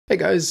Hey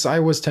guys,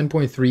 iOS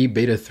 10.3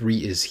 Beta 3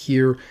 is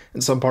here,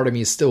 and some part of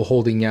me is still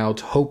holding out,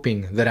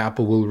 hoping that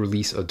Apple will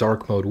release a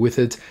dark mode with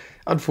it.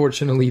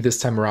 Unfortunately, this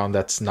time around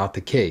that's not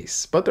the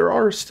case, but there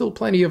are still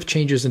plenty of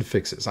changes and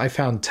fixes. I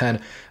found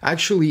 10.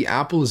 Actually,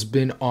 Apple has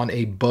been on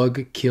a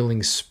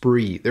bug-killing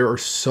spree. There are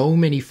so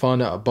many fun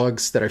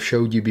bugs that I've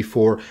showed you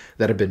before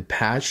that have been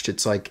patched.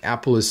 It's like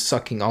Apple is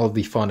sucking all of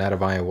the fun out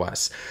of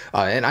iOS.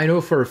 And I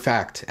know for a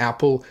fact,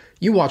 Apple,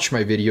 you watch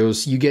my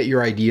videos, you get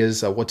your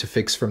ideas what to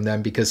fix from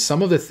them, because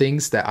some of the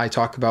things that I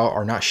talk about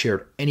are not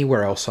shared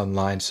anywhere else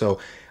online. So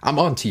I'm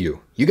on to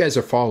you. You guys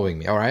are following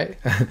me, all right?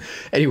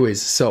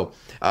 Anyways, so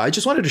I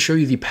just wanted to show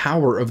you the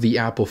power of the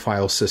Apple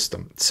file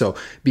system. So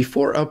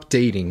before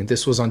updating,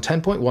 this was on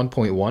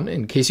 10.1.1.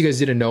 In case you guys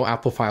didn't know,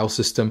 Apple file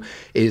system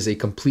is a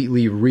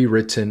completely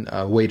rewritten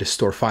way to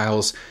store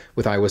files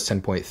with iOS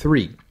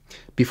 10.3.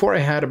 Before I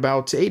had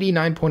about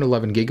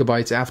 89.11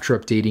 gigabytes, after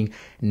updating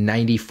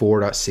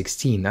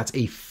 94.16. That's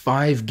a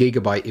 5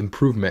 gigabyte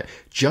improvement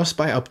just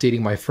by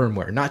updating my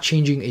firmware, not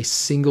changing a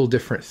single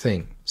different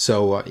thing.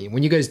 So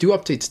when you guys do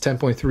update to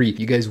 10.3,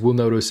 you guys will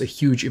notice a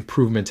huge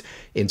improvement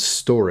in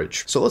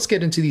storage. So let's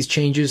get into these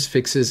changes,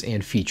 fixes,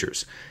 and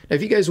features. Now,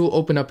 if you guys will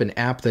open up an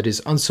app that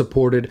is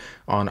unsupported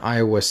on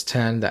iOS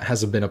 10 that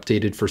hasn't been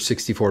updated for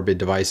 64-bit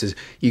devices,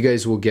 you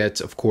guys will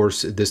get, of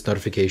course, this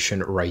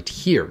notification right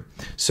here.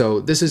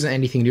 So this isn't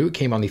anything new. It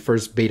came on the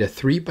first beta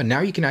 3, but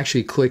now you can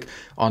actually click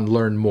on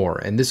Learn More,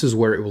 and this is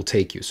where it will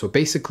take you. So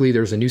basically,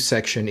 there's a new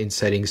section in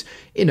settings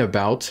in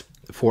About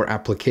for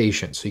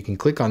applications. So you can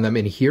click on them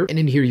in here, and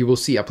in here you will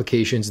see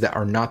applications that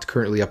are not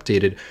currently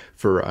updated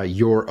for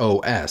your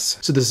OS.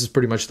 So this is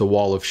pretty much the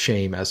wall of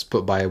shame as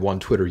put by one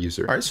Twitter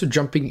user. All right, so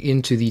jumping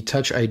into the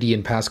Touch ID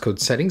and passcode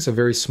settings, a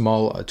very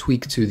small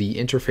tweak to the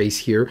interface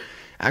here.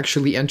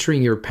 Actually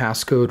entering your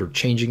passcode or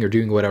changing or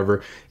doing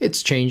whatever,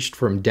 it's changed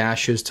from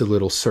dashes to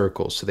little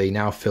circles. So they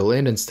now fill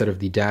in instead of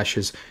the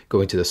dashes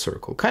go into the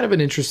circle. Kind of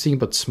an interesting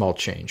but small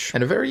change.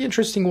 And a very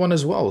interesting one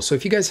as well. So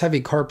if you guys have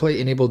a CarPlay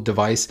enabled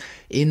device,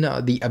 in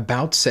the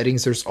About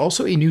settings, there's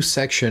also a new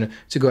section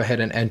to go ahead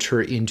and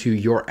enter into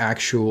your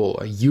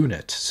actual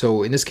unit.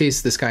 So in this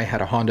case, this guy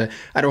had a Honda.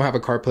 I don't have a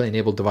CarPlay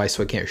enabled device,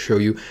 so I can't show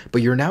you,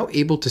 but you're now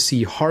able to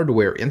see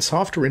hardware and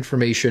software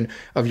information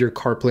of your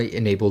CarPlay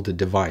enabled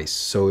device.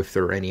 So if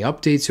there are any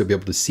updates, you'll be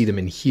able to see them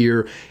in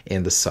here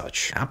and the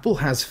such. Apple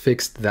has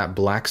fixed that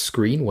black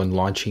screen when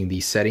launching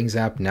the settings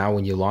app. Now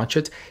when you launch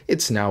it,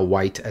 it's now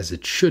white as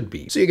it should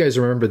be. So you guys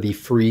remember the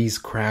freeze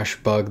crash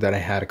bug that I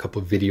had a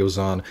couple of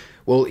videos on?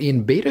 Well,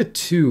 in beta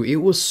 2, it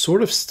was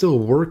sort of still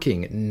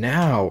working.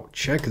 Now,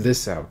 check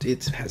this out.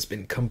 It has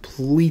been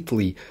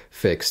completely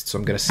fixed. So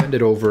I'm going to send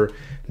it over.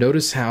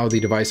 Notice how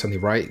the device on the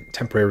right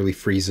temporarily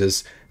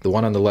freezes. The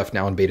one on the left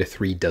now in beta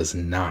 3 does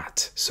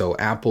not. So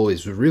Apple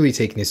is really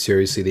taking this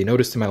seriously. They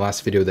noticed in my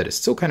last video that it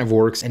still kind of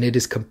works, and it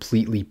is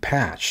completely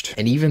patched.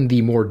 And even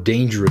the more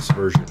dangerous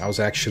version, I was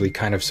actually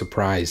kind of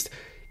surprised.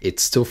 It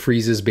still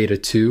freezes beta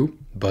 2,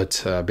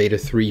 but beta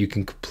 3, you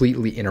can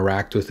completely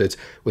interact with it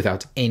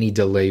without any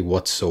delay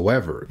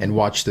whatsoever. And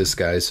watch this,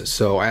 guys.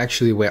 So I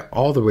actually went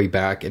all the way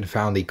back and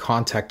found the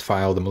contact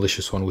file, the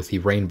malicious one with the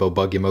rainbow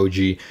bug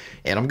emoji,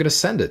 and I'm going to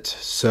send it.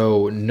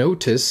 So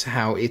notice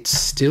how it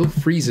still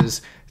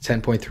freezes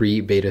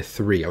 10.3 beta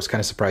 3. I was kind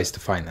of surprised to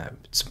find that.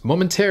 It's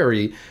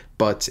momentary,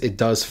 but it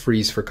does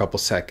freeze for a couple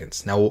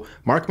seconds. Now,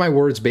 mark my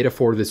words, beta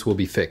 4, this will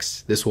be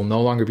fixed. This will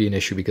no longer be an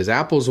issue because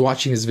Apple is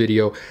watching this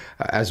video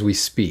as we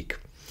speak.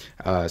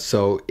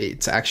 So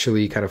it's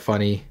actually kind of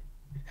funny.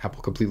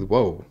 Apple completely,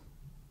 whoa,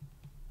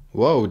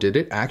 did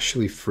it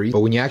actually freeze? But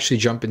when you actually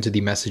jump into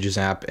the Messages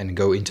app and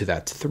go into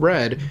that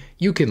thread,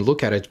 you can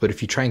look at it, but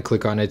if you try and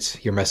click on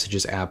it, your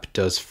Messages app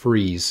does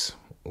freeze,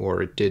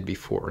 or it did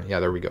before.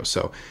 Yeah, there we go.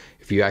 So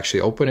if you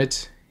actually open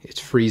it, it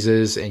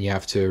freezes and you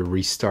have to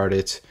restart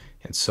it,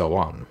 and so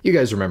on. You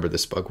guys remember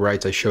this bug,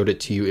 right? I showed it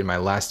to you in my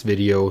last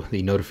video,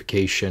 the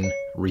notification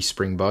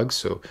respring bug.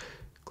 So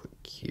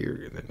click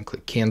here, then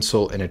click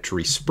cancel, and it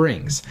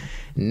resprings.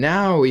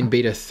 Now in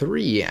beta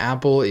 3,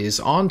 Apple is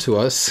onto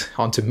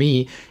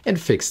me, and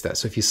fixed that.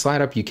 So if you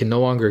slide up, you can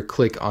no longer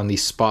click on the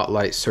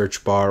spotlight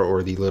search bar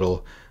or the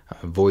little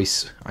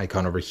voice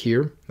icon over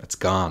here. That's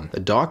gone. The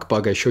dock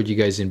bug I showed you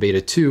guys in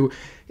beta 2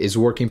 is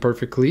working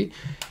perfectly,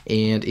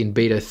 and in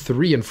beta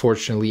 3,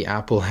 unfortunately,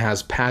 Apple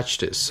has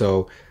patched it.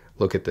 So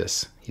look at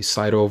this. You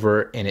slide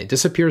over and it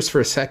disappears for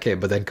a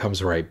second, but then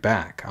comes right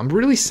back. I'm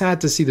really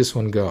sad to see this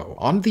one go.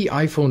 On the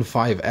iPhone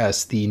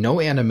 5S, the no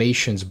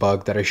animations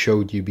bug that I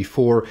showed you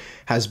before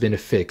has been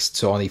fixed.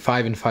 So on the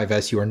 5 and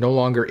 5S, you are no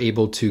longer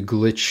able to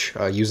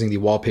glitch using the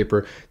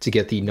wallpaper to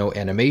get the no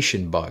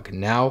animation bug.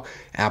 Now,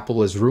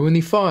 Apple has ruined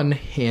the fun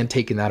and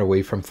taken that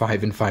away from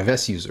 5 and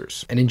 5S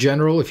users. And in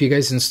general, if you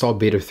guys install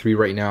beta 3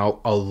 right now,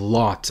 a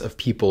lot of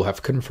people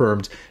have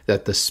confirmed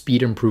that the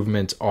speed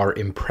improvements are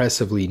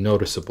impressively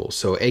noticeable.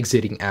 So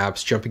exiting deleting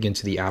apps, jumping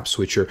into the app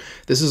switcher.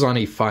 This is on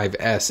a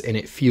 5S and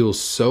it feels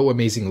so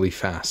amazingly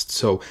fast.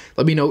 So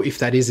let me know if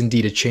that is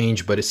indeed a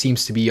change, but it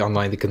seems to be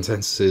online the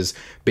consensus is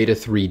beta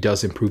 3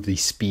 does improve the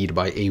speed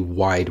by a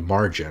wide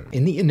margin.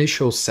 In the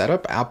initial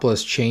setup, Apple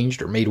has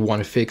changed or made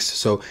one fix,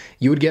 so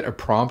you would get a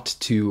prompt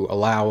to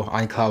allow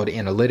iCloud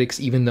analytics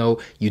even though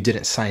you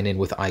didn't sign in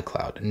with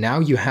iCloud. Now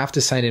you have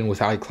to sign in with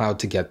iCloud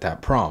to get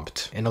that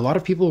prompt. And a lot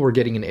of people were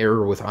getting an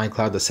error with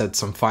iCloud that said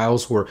some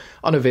files were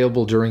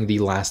unavailable during the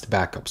last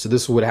backup. So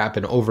this would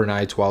happen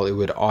overnight while it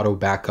would auto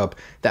backup.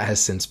 That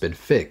has since been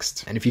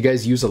fixed. And if you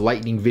guys use a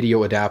Lightning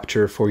video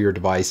adapter for your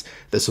device,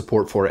 the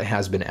support for it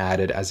has been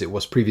added as it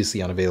was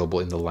previously unavailable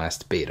in the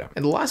last beta.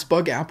 And the last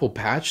bug Apple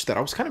patched that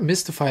I was kind of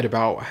mystified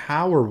about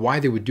how or why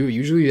they would do it.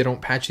 Usually they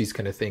don't patch these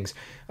kind of things.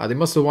 They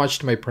must have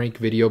watched my prank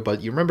video, but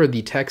you remember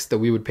the text that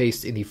we would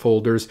paste in the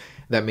folders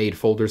that made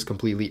folders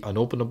completely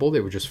unopenable?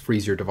 They would just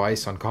freeze your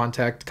device on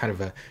contact, kind of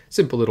a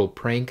simple little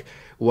prank.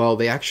 Well,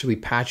 they actually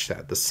patched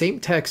that. The same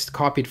text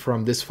copied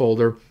from this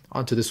folder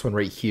onto this one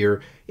right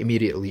here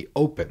immediately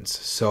opens.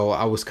 So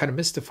I was kind of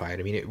mystified.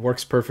 I mean, it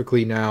works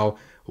perfectly now.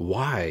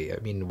 Why? I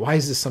mean, why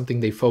is this something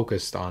they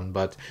focused on?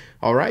 But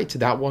all right,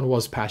 that one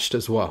was patched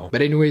as well.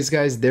 But anyways,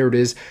 guys, there it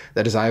is.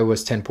 That is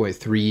iOS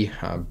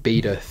 10.3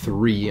 beta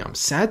 3. I'm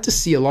sad to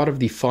see a lot of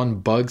the fun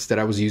bugs that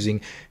I was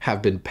using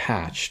have been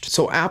patched.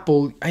 So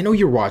Apple, I know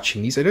you're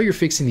watching these. I know you're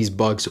fixing these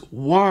bugs.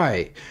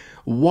 Why?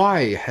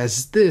 Why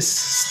has this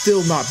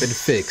still not been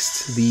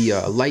fixed? The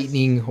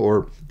lightning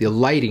or the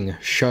lighting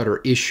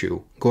shutter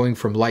issue, going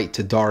from light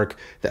to dark,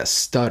 that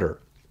stutter.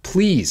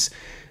 Please,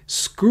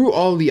 screw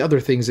all the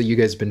other things that you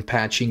guys have been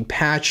patching.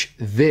 Patch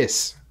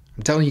this.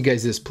 I'm telling you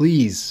guys this,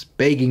 please,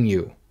 begging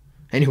you.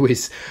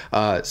 Anyways,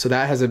 so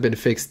that hasn't been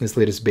fixed in this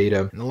latest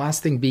beta. And the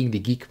last thing being the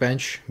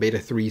Geekbench. Beta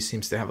 3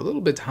 seems to have a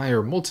little bit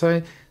higher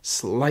multi,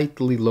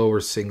 slightly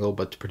lower single,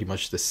 but pretty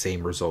much the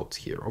same results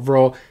here.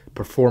 Overall,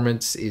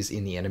 performance is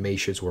in the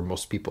animations where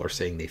most people are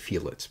saying they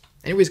feel it.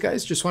 Anyways,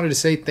 guys, just wanted to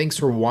say thanks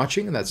for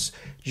watching, and that's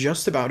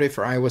just about it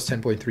for iOS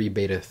 10.3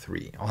 Beta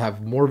 3. I'll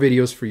have more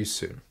videos for you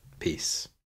soon. Peace.